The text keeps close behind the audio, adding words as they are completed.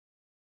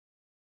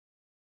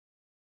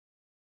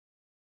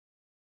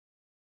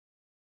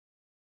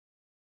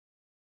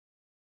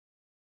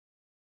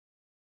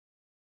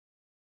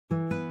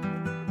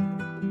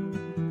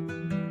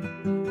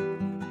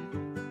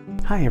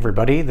Hi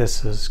everybody,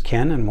 this is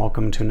Ken and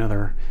welcome to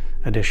another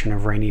edition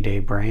of Rainy Day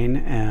Brain,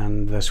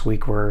 and this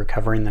week we're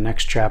covering the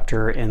next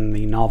chapter in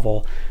the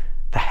novel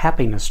The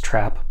Happiness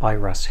Trap by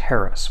Russ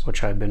Harris,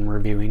 which I've been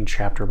reviewing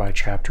chapter by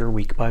chapter,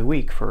 week by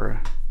week for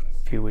a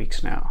few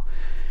weeks now.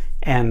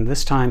 And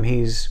this time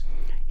he's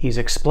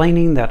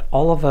explaining that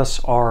all of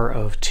us are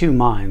of two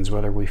minds,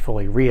 whether we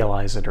fully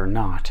realize it or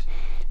not.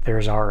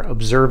 There's our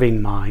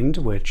observing mind,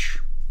 which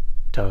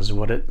does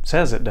what it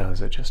says it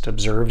does. It just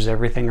observes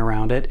everything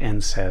around it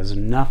and says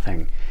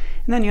nothing.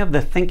 And then you have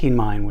the thinking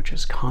mind, which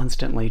is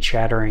constantly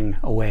chattering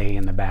away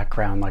in the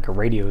background like a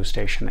radio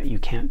station that you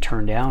can't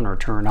turn down or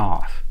turn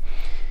off.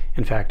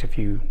 In fact, if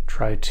you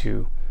try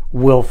to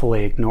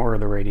willfully ignore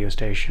the radio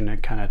station,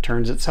 it kind of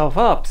turns itself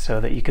up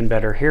so that you can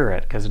better hear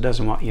it, because it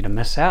doesn't want you to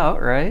miss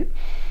out, right?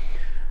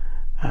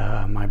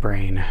 My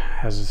brain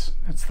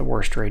it's the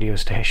worst radio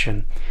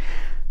station.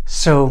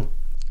 So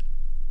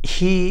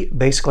he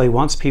basically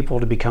wants people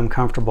to become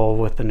comfortable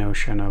with the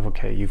notion of,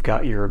 okay, you've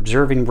got your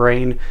observing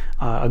brain.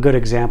 A good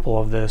example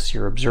of this,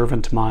 your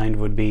observant mind,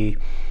 would be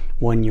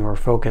when you're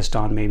focused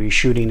on maybe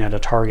shooting at a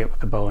target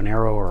with a bow and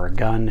arrow or a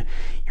gun.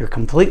 You're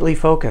completely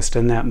focused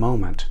in that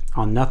moment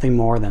on nothing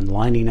more than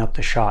lining up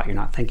the shot. You're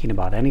not thinking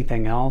about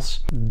anything else.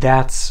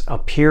 That's a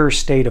pure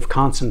state of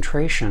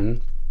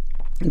concentration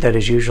that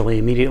is usually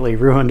immediately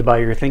ruined by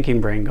your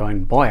thinking brain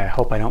going, boy, I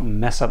hope I don't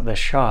mess up this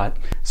shot.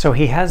 So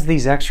he has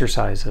these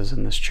exercises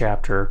in this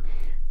chapter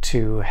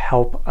to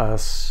help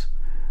us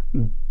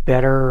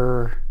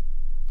better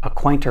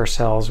acquaint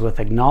ourselves with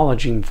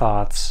acknowledging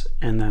thoughts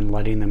and then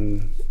letting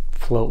them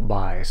float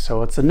by.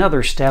 So it's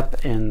another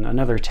step in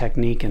another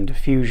technique in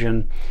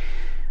diffusion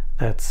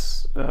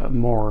that's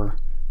more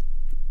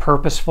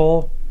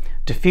purposeful.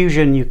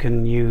 Diffusion you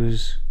can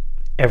use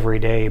every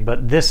day,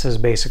 but this is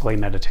basically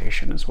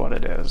meditation is what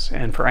it is.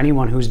 And for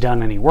anyone who's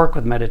done any work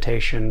with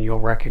meditation, you'll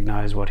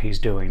recognize what he's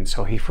doing.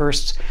 So he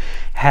first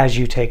has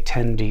you take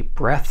 10 deep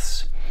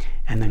breaths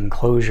and then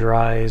close your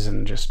eyes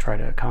and just try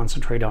to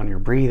concentrate on your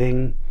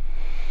breathing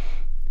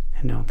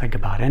and don't think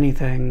about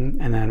anything.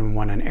 And then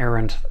when an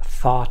errant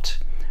thought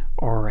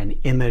or an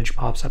image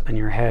pops up in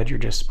your head, you're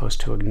just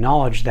supposed to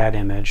acknowledge that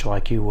image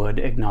like you would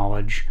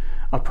acknowledge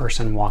a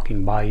person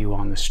walking by you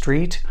on the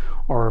street,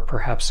 or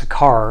perhaps a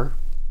car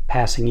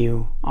passing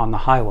you on the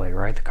highway,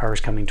 right? The car is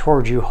coming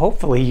towards you.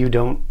 Hopefully you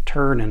don't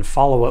turn and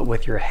follow it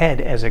with your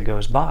head as it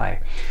goes by.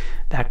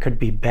 That could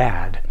be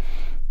bad.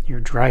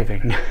 You're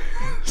driving.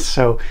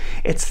 So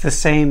it's the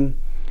same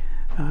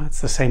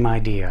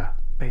idea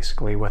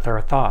basically with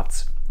our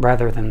thoughts.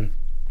 Rather than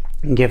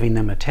giving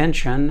them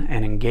attention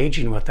and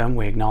engaging with them,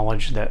 we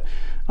acknowledge that,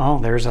 oh,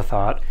 there's a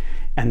thought,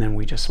 and then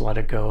we just let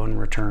it go and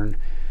return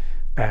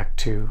back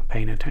to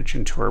paying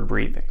attention to our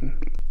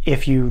breathing.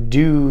 If you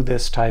do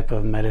this type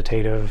of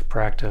meditative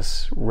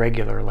practice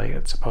regularly,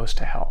 it's supposed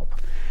to help.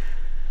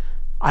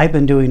 I've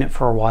been doing it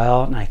for a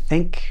while, and I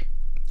think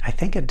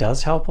it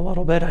does help a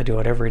little bit. I do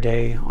it every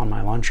day on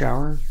my lunch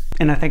hour,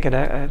 and I think it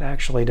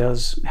actually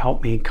does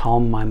help me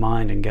calm my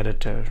mind and get it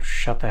to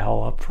shut the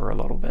hell up for a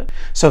little bit.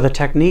 So the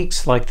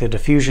techniques, like the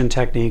diffusion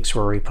techniques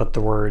where we put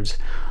the words,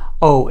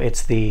 oh,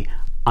 it's the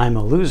I'm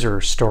a loser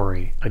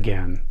story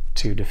again,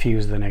 to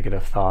diffuse the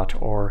negative thought,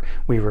 or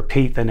we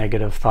repeat the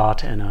negative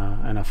thought in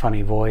a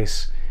funny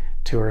voice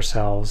to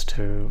ourselves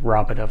to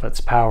rob it of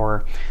its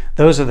power.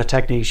 Those are the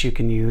techniques you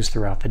can use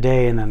throughout the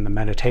day, and then the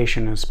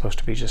meditation is supposed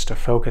to be just a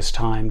focus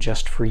time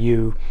just for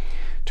you,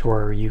 to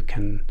where you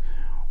can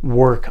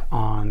work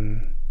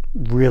on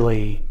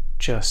really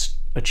just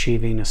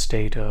achieving a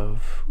state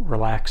of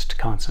relaxed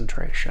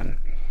concentration.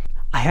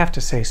 I have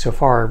to say, so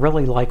far, I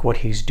really like what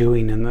he's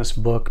doing in this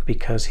book,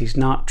 because he's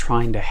not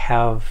trying to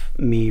have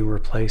me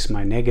replace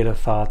my negative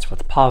thoughts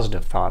with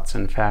positive thoughts.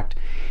 In fact,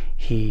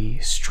 he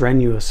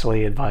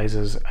strenuously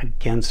advises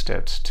against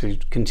it. To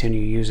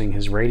continue using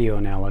his radio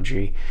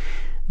analogy,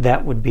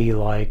 that would be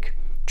like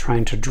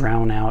trying to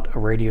drown out a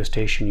radio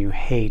station you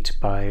hate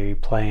by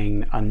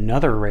playing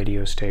another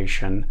radio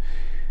station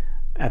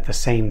at the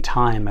same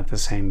time at the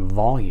same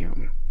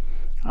volume.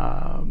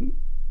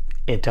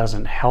 It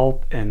doesn't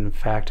help. In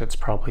fact, it's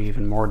probably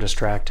even more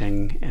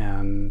distracting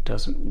and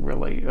doesn't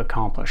really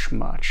accomplish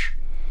much.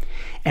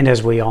 And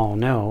as we all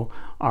know,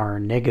 our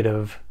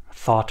negative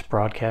thought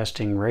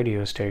broadcasting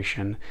radio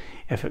station,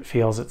 if it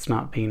feels it's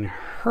not being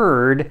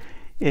heard,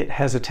 it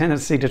has a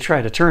tendency to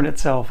try to turn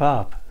itself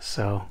up.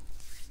 So,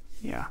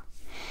 yeah.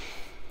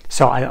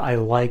 So I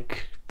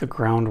like the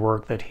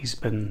groundwork that he's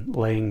been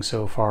laying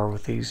so far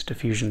with these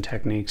diffusion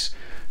techniques,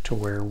 to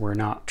where we're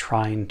not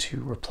trying to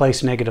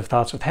replace negative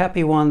thoughts with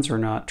happy ones. We're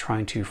not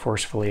trying to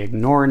forcefully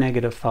ignore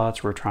negative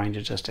thoughts. We're trying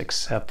to just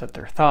accept that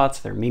they're thoughts,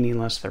 they're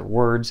meaningless, they're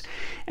words,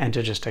 and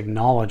to just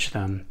acknowledge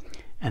them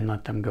and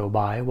let them go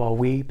by while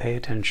we pay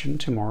attention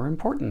to more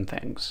important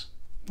things,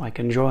 like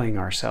enjoying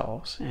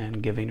ourselves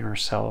and giving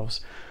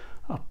ourselves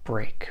a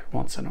break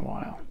once in a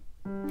while.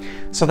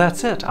 So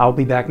that's it. I'll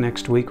be back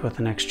next week with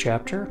the next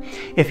chapter.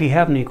 If you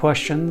have any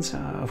questions,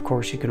 of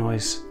course, you can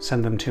always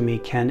send them to me,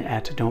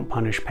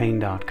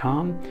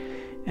 ken@don'tpunishpain.com.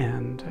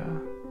 And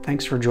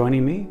thanks for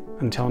joining me.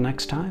 Until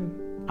next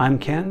time, I'm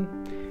Ken.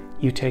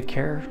 You take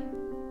care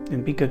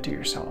and be good to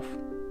yourself.